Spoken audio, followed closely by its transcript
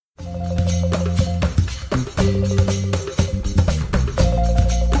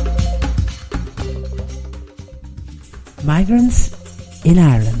Migrants in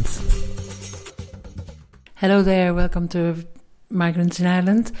Ireland. Hello there, welcome to Migrants in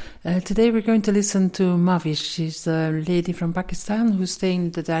Ireland. Today we're going to listen to Mahwish. She's a lady from Pakistan who's staying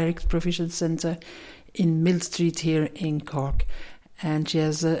in the Direct Provision Centre in Millstreet here in Cork. And she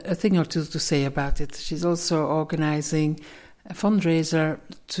has a thing or two to say about it. She's also organising a fundraiser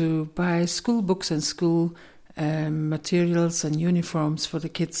to buy school books and school materials and uniforms for the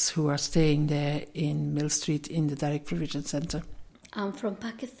kids who are staying there in Millstreet in the Direct Provision Centre. I'm from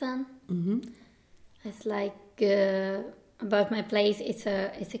Pakistan. Mm-hmm. It's like about my place. It's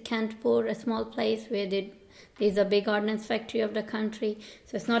a Kantpur, a small place where there's a big ordnance factory of the country.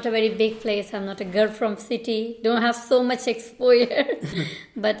 So it's not a very big place. I'm not a girl from city. Don't have so much exposure,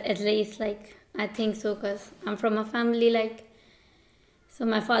 but at least I think so because I'm from a family So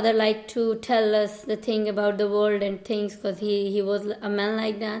my father liked to tell us the thing about the world and things because he was a man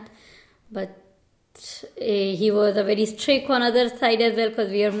like that. But he was a very strict on other side as well because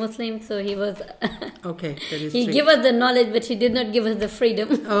we are Muslims. So he was... Okay, that is He strict. gave us the knowledge, but he did not give us the freedom.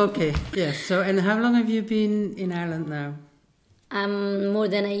 Okay, yes. So, and how long have you been in Ireland now? I'm more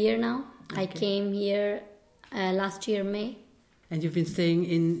than a year now. Okay. I came here last year, May. And you've been staying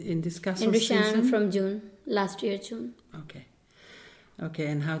in this castle In Drishane since then? from June. Last year, June. Okay. Okay,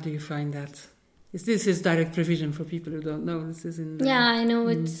 and how do you find that? This is direct provision for people who don't know. This is in... Yeah, I know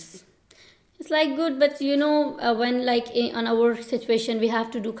it's good, but when on our situation, we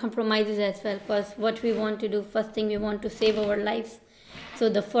have to do compromises as well because what we want to do, first thing we want to save our lives. So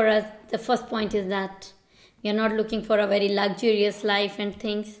for us, the first point is that we are not looking for a very luxurious life and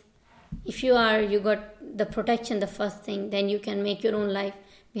things. If you got the protection, the first thing, then you can make your own life.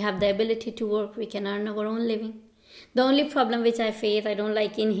 We have the ability to work. We can earn our own living. The only problem which I face, I don't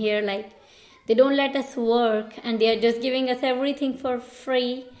like in here, they don't let us work and they are just giving us everything for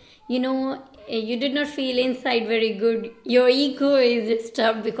free. You did not feel inside very good. Your ego is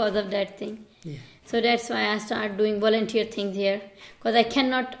disturbed because of that thing. Yeah. So that's why I start doing volunteer things here. Because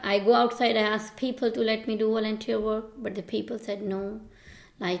I go outside, I ask people to let me do volunteer work, but the people said no.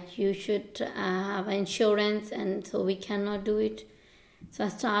 You should have insurance, and so we cannot do it. So I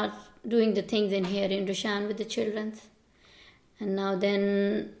start doing the things in here in Drishane with the children. And now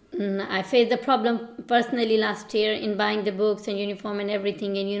then I faced the problem personally last year in buying the books and uniform and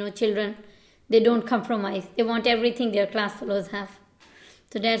everything. And children, they don't compromise. They want everything their class fellows have.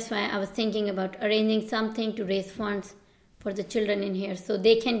 So that's why I was thinking about arranging something to raise funds for the children in here so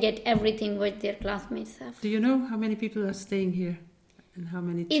they can get everything what their classmates have. Do you know how many people are staying here and how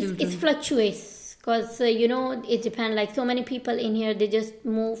many children? It fluctuates because, it depends. So many people in here, they just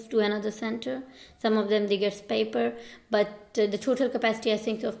move to another center. Some of them, they get paper. But the total capacity, I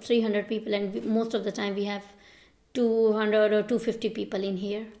think, of 300 people. And most of the time, we have 200 or 250 people in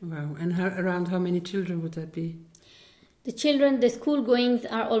here. Wow. And around how many children would that be? The children, the school goings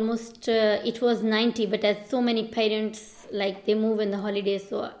are almost, it was 90. But as so many parents, they move in the holidays.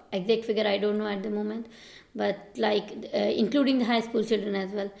 So exact figure, I don't know at the moment. But including the high school children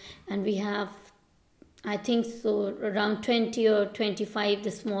as well. And we have, I think so, around 20 or 25, the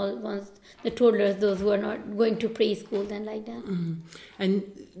small ones, the toddlers, those who are not going to preschool and like that. Mm-hmm. And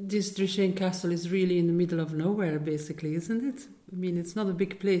this Drishane Castle is really in the middle of nowhere, basically, isn't it? I mean, it's not a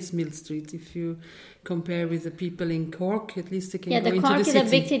big place, Millstreet. If you compare with the people in Cork, at least they can go into the city. Yeah, the Cork is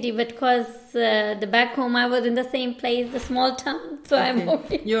a big city, but because the back home I was in the same place, the small town, so okay. I'm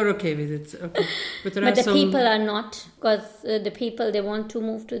okay. You're okay with it, okay. But the people are not, because the people, they want to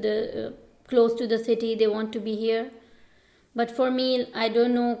move to the... close to the city, they want to be here. But for me, I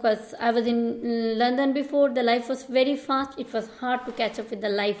don't know, because I was in London before, the life was very fast, it was hard to catch up with the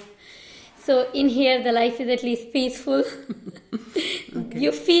life. So in here, the life is at least peaceful. Okay.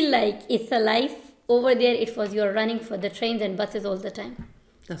 You feel like it's a life. Over there, you're running for the trains and buses all the time.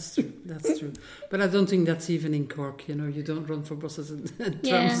 That's true. But I don't think that's even in Cork, you don't run for buses and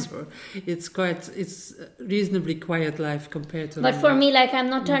trams. Yeah. It's a reasonably quiet life compared to... But for me, I'm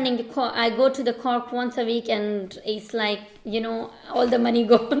not turning the Cork. I go to the Cork once a week and it's all the money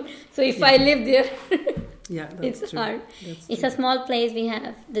gone. So if I live there, yeah, that's it's true. hard. It's a small place we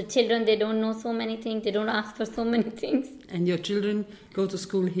have. The children, they don't know so many things. They don't ask for so many things. And your children go to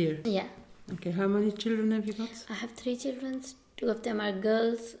school here? Yeah. Okay, how many children have you got? I have 3 children. 2 of them are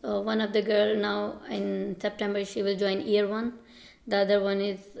girls. One of the girl now in September, she will join year 1. The other one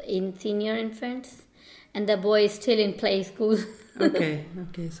is in senior infants. And the boy is still in play school. Okay.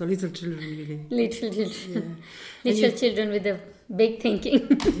 So little children really. Little children. Yeah. Little children with a big thinking.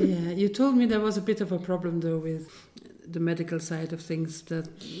 Yeah, you told me there was a bit of a problem though with the medical side of things that,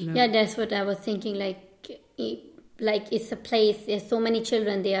 Yeah, that's what I was thinking. like it's a place, there's so many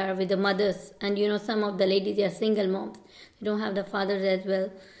children there with the mothers, and some of the ladies, they are single moms, they don't have the fathers as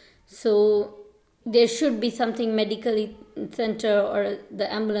well. So there should be something medical center or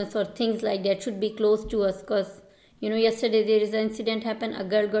the ambulance or things like that should be close to us, because yesterday there is an incident happened. A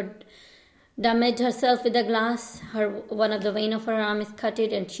girl got damaged herself with a glass. One of the vein of her arm is cut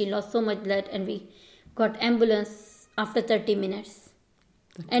it, and she lost so much blood, and we got ambulance after 30 minutes.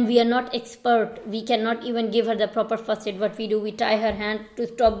 And we are not expert. We cannot even give her the proper first aid. What we do, we tie her hand to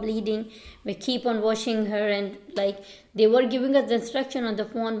stop bleeding. We keep on washing her, and they were giving us the instruction on the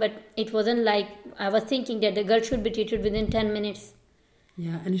phone, but it wasn't like, I was thinking that the girl should be treated within 10 minutes.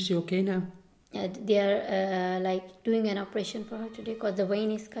 Yeah, and is she okay now? They are doing an operation for her today because the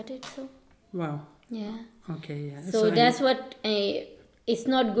vein is cut it. So. Wow. Yeah. Okay. Yeah. So that's what. It's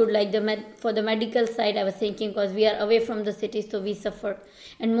not good, for the medical side, I was thinking, because we are away from the city, so we suffer.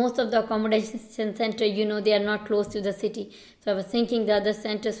 And most of the accommodation center, they are not close to the city. So I was thinking the other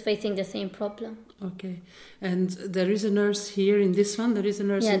centers facing the same problem. Okay. And there is a nurse here in this one? There is a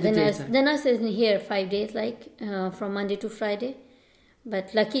nurse in the daytime? The nurse is here 5 days, from Monday to Friday.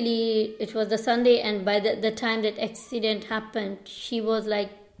 But luckily, it was the Sunday, and by the time that accident happened, she was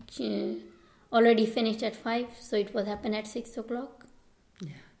already finished at 5, so it was happened at 6 o'clock.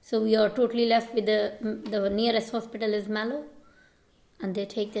 Yeah. So we are totally left with the nearest hospital is Mallow, and they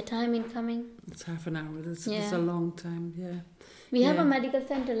take the time in coming. It's half an hour. That's a long time. Yeah. We have a medical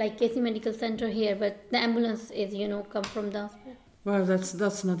center like Casey Medical Center here, but the ambulance is come from the hospital. Wow,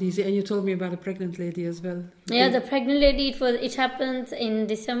 that's not easy. And you told me about a pregnant lady as well. Yeah, the pregnant lady. It happened in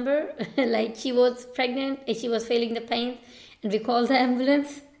December. She was pregnant, and she was feeling the pain, and we called the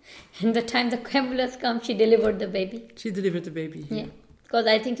ambulance. And the time the ambulance comes, she delivered the baby. She delivered the baby. Yeah. Because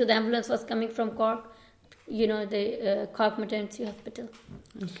I think the ambulance was coming from Cork, the Cork Maternity Hospital.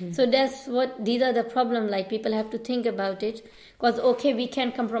 Okay. So these are the problem, people have to think about it. Because, we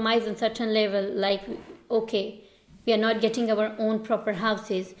can compromise on certain level, we are not getting our own proper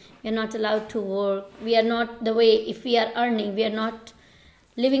houses, we are not allowed to work, we are not the way, if we are earning, we are not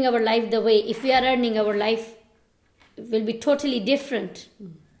living our life the way, if we are earning, our life will be totally different.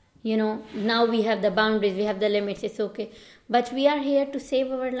 Now we have the boundaries, we have the limits, it's okay. But we are here to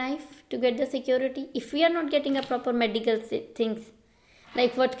save our life, to get the security. If we are not getting a proper medical things,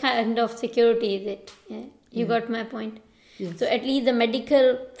 what kind of security is it? Yeah? You got my point? Yes. So at least the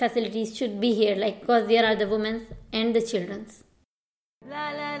medical facilities should be here, because there are the women's and the children's.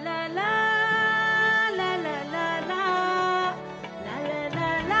 La la la la.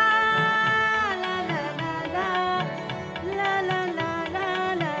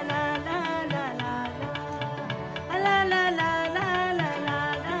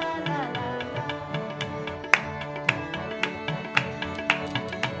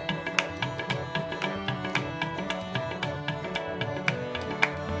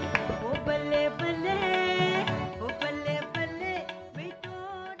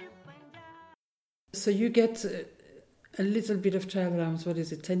 So you get a little bit of child allowance. What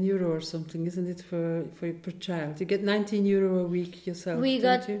is it, €10 or something, isn't it, for per child? You get €19 a week yourself. We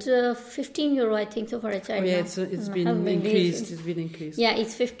got €15, I think, so for a child. Oh yeah, it's been increased. It's been increased. Yeah,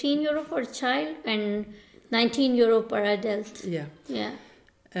 it's €15 for a child and €19 per adult. Yeah. Yeah.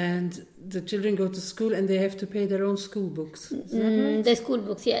 And the children go to school and they have to pay their own school books. Is that right? The school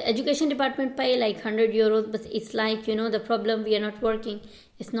books, yeah. Education department pay €100, but it's the problem, we are not working.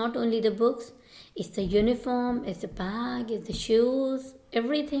 It's not only the books, it's the uniform, it's the bag, it's the shoes,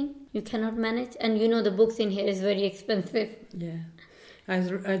 everything. You cannot manage. And the books in here is very expensive. Yeah.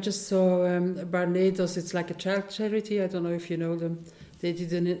 I just saw Barnardo's, it's like a child charity. I don't know if you know them. They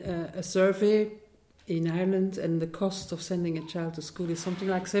did a survey in Ireland, and the cost of sending a child to school is something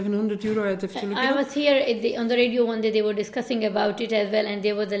like €700. I'd have to look it up. I was here on the radio one day, they were discussing about it as well, and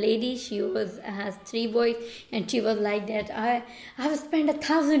there was a lady, she has 3 boys, and she was like that, I have spent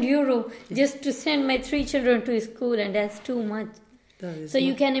 €1,000 just to send my 3 children to school, and that's too much. So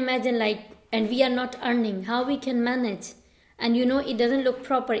you can imagine, and we are not earning, how we can manage? And it doesn't look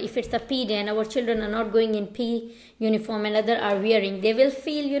proper if it's a P day and our children are not going in P uniform and other are wearing. They will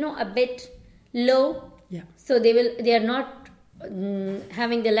feel, a bit low. Yeah. So they are not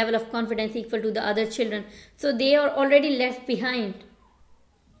having the level of confidence equal to the other children. So they are already left behind.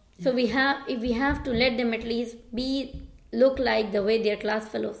 Yeah. So we have to let them at least look like the way their class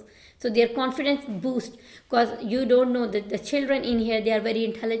fellows. So their confidence boost, because you don't know that the children in here, they are very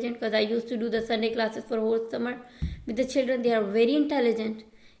intelligent, because I used to do the Sunday classes for whole summer with the children. They are very intelligent.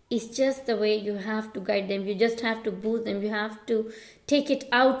 it's just the way you have to guide them. You just have to boost them. You have to take it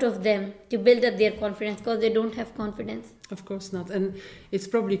out of them to build up their confidence, because they don't have confidence. Of course not. And it's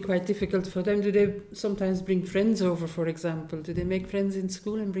probably quite difficult for them. Do they sometimes bring friends over, for example? Do they make friends in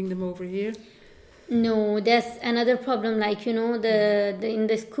school and bring them over here? No, that's another problem. Like, you know, the in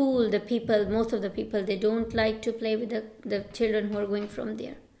the school, most of the people, they don't like to play with the children who are going from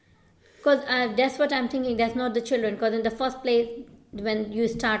there. Because that's what I'm thinking. That's not the children. Because in the first place, when you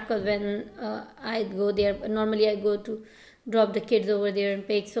start, because when I go there, normally I go to drop the kids over there and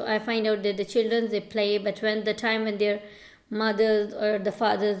pick. So I find out that the children, they play, but when their mothers or the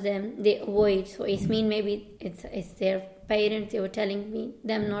fathers, they avoid. So it's mean maybe it's their parents, they were telling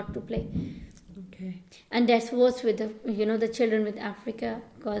them not to play. Okay. And that's worse with the children with Africa,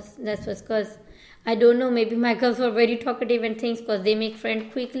 because I don't know, maybe my girls were very talkative and things, because they make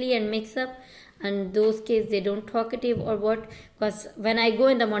friends quickly and mix up, and those kids, they don't talkative or what. Because when I go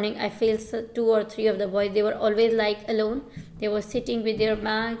in the morning, I feel 2 or 3 of the boys, they were always like alone. They were sitting with their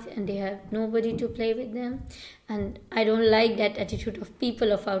bags and they have nobody to play with them. And I don't like that attitude of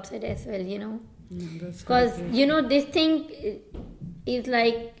people of outside as well, because this thing is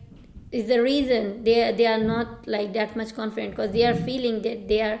the reason they are not like that much confident, because they are feeling that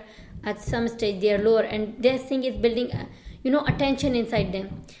they are at some stage they are lower, and this thing is building attention inside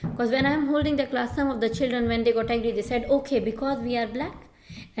them. Because when I'm holding the class, some of the children, when they got angry, they said, okay, because we are black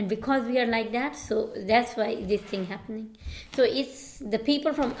and because we are like that, so that's why this thing happening. So it's the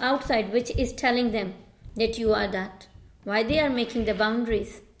people from outside which is telling them that you are that. Why they are making the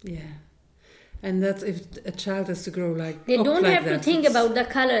boundaries? Yeah. And that if a child has to grow they don't have to think about the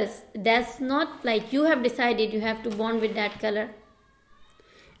colors. That's not like you have decided you have to born with that color.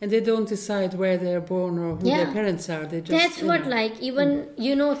 And they don't decide where they are born or who their parents are. They just, that's what even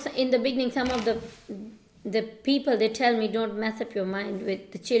in the beginning, some of the people, they tell me, don't mess up your mind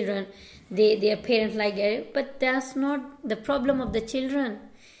with the children. Their parents like it, but that's not the problem of the children.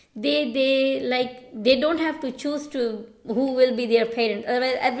 They don't have to choose to who will be their parent.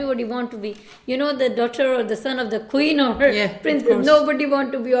 Otherwise, everybody want to be, the daughter or the son of the queen or princess. Nobody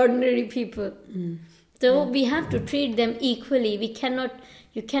want to be ordinary people. So we have to treat them equally.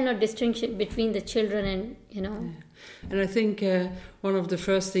 You cannot distinguish between the children and, Yeah. And I think one of the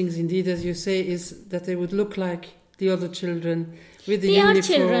first things, indeed, as you say, is that they would look like the other children with the uniform. They are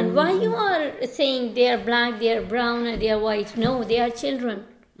children. Why you are saying they are black, they are brown, and they are white? No, they are children.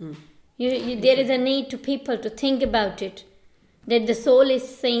 There is a need to people to think about it, that the soul is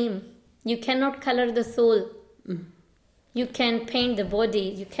same. You cannot color the soul. You can paint the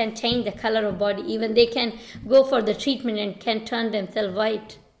body, you can change the color of body. Even they can go for the treatment and can turn themselves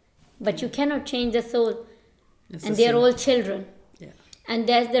white. But you cannot change the soul. And they are all children. Yeah. And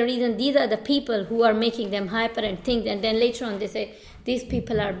that's the reason these are the people who are making them hyper and things. And then later on they say, these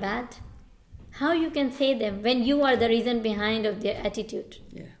people are bad. How you can say them when you are the reason behind of their attitude?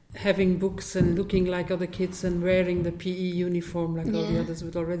 Yeah. Having books and looking like other kids and wearing the PE uniform like all the others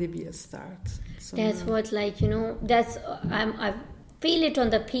would already be a start. That's what, that's I feel it on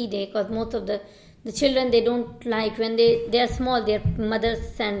the P day, because most of the children, they don't like when they are small, their mothers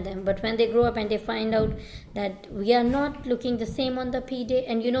send them. But when they grow up and they find out that we are not looking the same on the P day,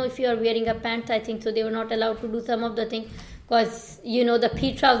 and if you are wearing a pants, I think so they were not allowed to do some of the things, because the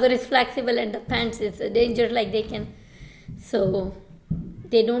P trouser is flexible and the pants is a danger, they can. So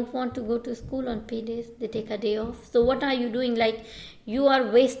they don't want to go to school on P days. They take a day off. So what are you doing? You are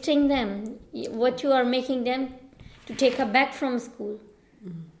wasting them. What you are making them to take her back from school.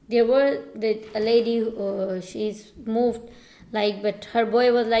 There were a lady, she's moved, but her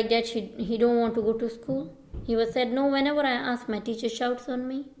boy was like that. He don't want to go to school. He was said, no, whenever I ask, my teacher shouts on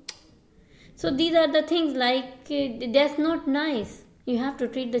me. So these are the things that's not nice. You have to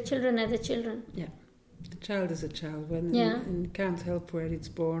treat the children as a children. Yeah. The child is a child. And can't help where it's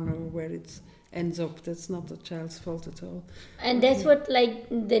born or where it ends up. That's not the child's fault at all. And that's what,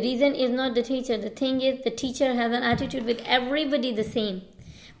 the reason is not the teacher. The thing is, the teacher has an attitude with everybody the same.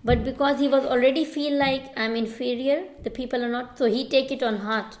 But because he was already feel like I'm inferior, the people are not, so he take it on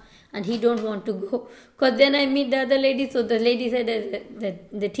heart and he don't want to go. Because then I meet the other lady, so the lady said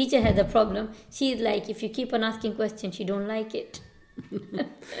that the teacher has a problem. She's like, if you keep on asking questions, she don't like it.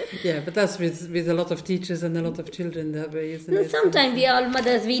 Yeah, but that's with a lot of teachers and a lot of children that way, isn't it? Sometimes we all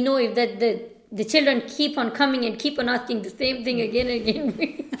mothers, we know if that the children keep on coming and keep on asking the same thing again and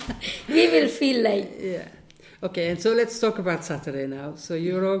again, we will feel like... Yeah. Okay, and so let's talk about Saturday now. So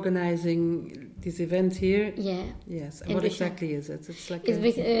you're organizing this event here? Yeah. Yes. And what exactly is it?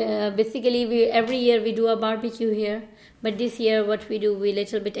 Basically, every year we do a barbecue here. But this year what we do, we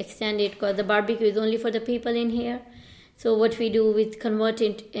little bit extend it, because the barbecue is only for the people in here. So what we do, we convert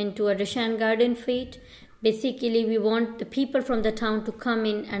it into a Drishane garden feed. Basically, we want the people from the town to come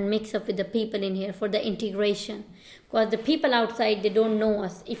in and mix up with the people in here for the integration. Because the people outside, they don't know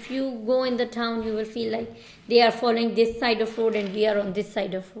us. If you go in the town, you will feel like they are following this side of road and we are on this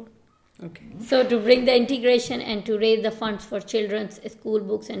side of road. Okay. So to bring the integration and to raise the funds for children's school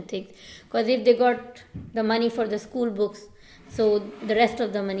books and things. Because if they got the money for the school books, so the rest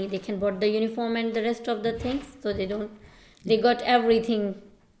of the money, they can buy the uniform and the rest of the things. So they got everything.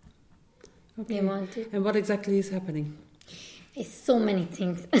 Okay. They wanted. And what exactly is happening? It's so many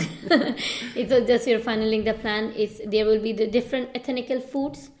things. It's just we're funneling the plan. There will be the different ethnical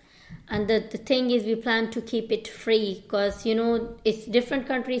foods. And the thing is, we plan to keep it free because, it's different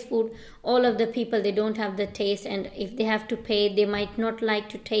countries' food. All of the people, they don't have the taste. And if they have to pay, they might not like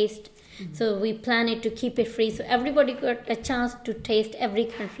to taste. Mm-hmm. So we plan it to keep it free. So everybody got a chance to taste every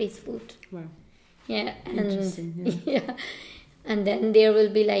country's food. Wow. Yeah. Interesting. Yeah. And then there will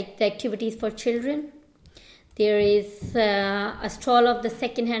be like the activities for children. There is a stall of the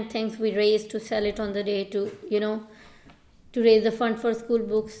second-hand things we raise to sell it on the day to raise the fund for school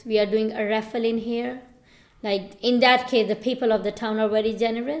books. We are doing a raffle in here. Like in that case, the people of the town are very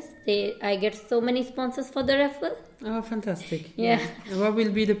generous. I get so many sponsors for the raffle. Oh, fantastic. Yeah. And what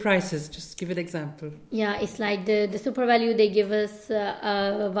will be the prices? Just give an example. Yeah, it's like the Super Value, they give us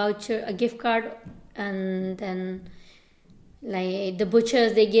a voucher, a gift card, and then like the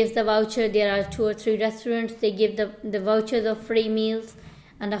butchers, they give the voucher. There are 2 or 3 restaurants, they give the vouchers of free meals.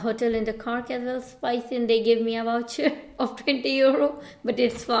 And a hotel in the Cork as well, Spice Inn, they give me a voucher of €20, but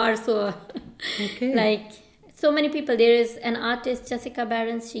it's far, so okay. Like so many people. There is an artist, Jessica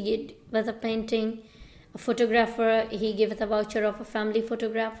Barons, she was a painting. A photographer, he gave us a voucher of a family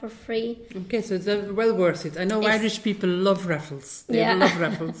photograph for free. Okay, so it's well worth it. I know Irish people love raffles. They love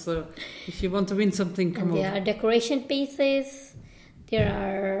raffles, so if you want to win something, come over. There are decoration pieces. There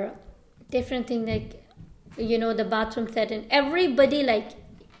are different things like, the bathroom set, and everybody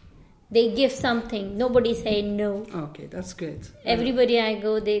they give something. Nobody say no. Okay, that's great. Everybody I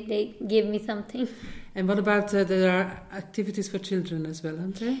go, they give me something. And what about there are activities for children as well,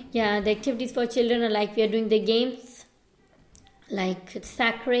 aren't there? Yeah, the activities for children are like we are doing the games, like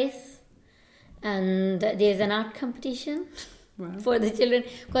sack race, and there's an art competition for the children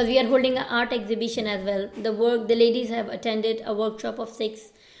because we are holding an art exhibition as well. The ladies have attended a workshop of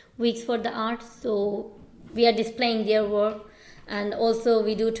 6 weeks for the art, so we are displaying their work. And also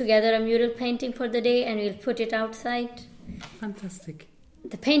we do together a mural painting for the day and we'll put it outside. Fantastic.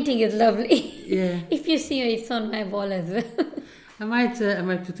 The painting is lovely. Yeah. If you see it, it's on my wall as well. I might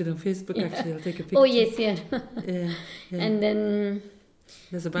put it on Facebook actually. I'll take a picture. Oh yes, yeah. Yeah. And then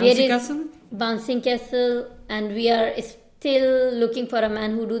there's a bouncy castle. Bouncing castle, and we are still looking for a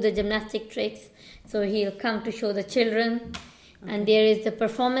man who do the gymnastic tricks. So he'll come to show the children. Okay. And there is the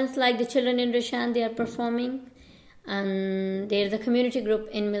performance like the children in Drishane, they are performing. And there's a community group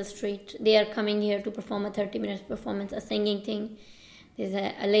in Millstreet. They are coming here to perform a 30-minute performance, a singing thing. There's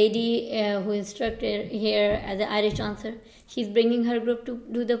a lady who instructed here as an Irish dancer. She's bringing her group to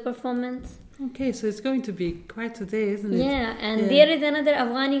do the performance. Okay, so it's going to be quite a day, isn't it? Yeah, and there is another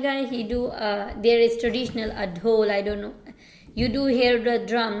Afghani guy. There is traditional a dhol, I don't know. You do hear the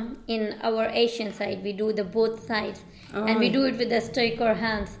drum in our Asian side. We do the both sides. And we do it with the stick or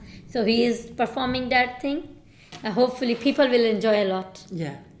hands. So he is performing that thing. Hopefully people will enjoy a lot.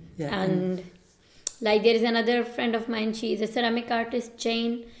 Yeah. And like there is another friend of mine, she is a ceramic artist,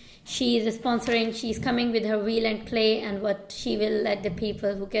 Jane. She is sponsoring, she's coming with her wheel and clay, and what she will let the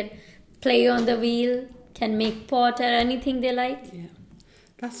people who can play on the wheel, can make pot or anything they like. Yeah,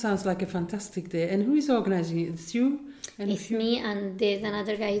 that sounds like a fantastic day. And who is organizing it? It's you? It's me, and there's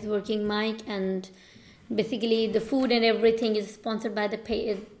another guy who's working, Mike, and basically the food and everything is sponsored by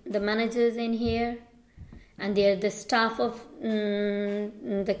the managers in here. And they're the staff of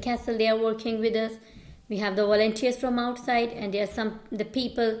the castle, they are working with us. We have the volunteers from outside, and there are the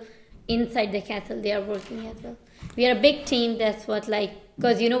people inside the castle, they are working as well. We are a big team, that's what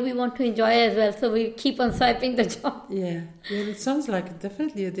because we want to enjoy as well, so we keep on swiping the job. Yeah, it sounds like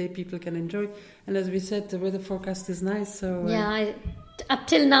definitely a day people can enjoy. And as we said, the weather forecast is nice, so... up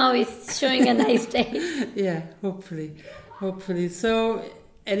till now it's showing a nice day. Yeah, hopefully. So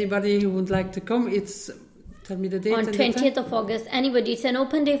anybody who would like to come, tell me the date. On 20th of August, anybody. It's an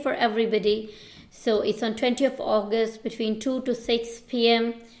open day for everybody. So it's on 20th of August between 2 to 6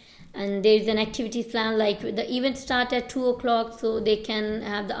 p.m. And there's an activities plan, the event start at 2 o'clock, so they can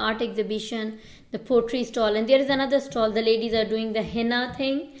have the art exhibition, the poetry stall. And there is another stall. The ladies are doing the henna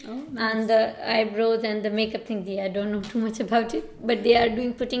thing. Oh, nice. And the eyebrows and the makeup thing. I don't know too much about it, but they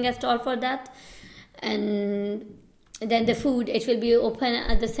are putting a stall for that. And then the food, it will be open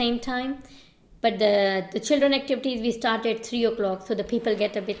at the same time. But the children activities, we start at 3 o'clock, so the people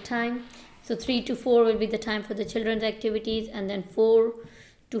get a bit time. So 3 to 4 will be the time for the children's activities, and then 4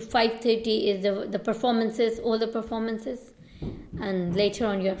 to 5:30 is the performances, all the performances. And later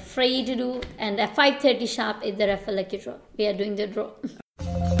on you're free to do, and at 5:30 sharp is the raffle lucky draw. We are doing the draw.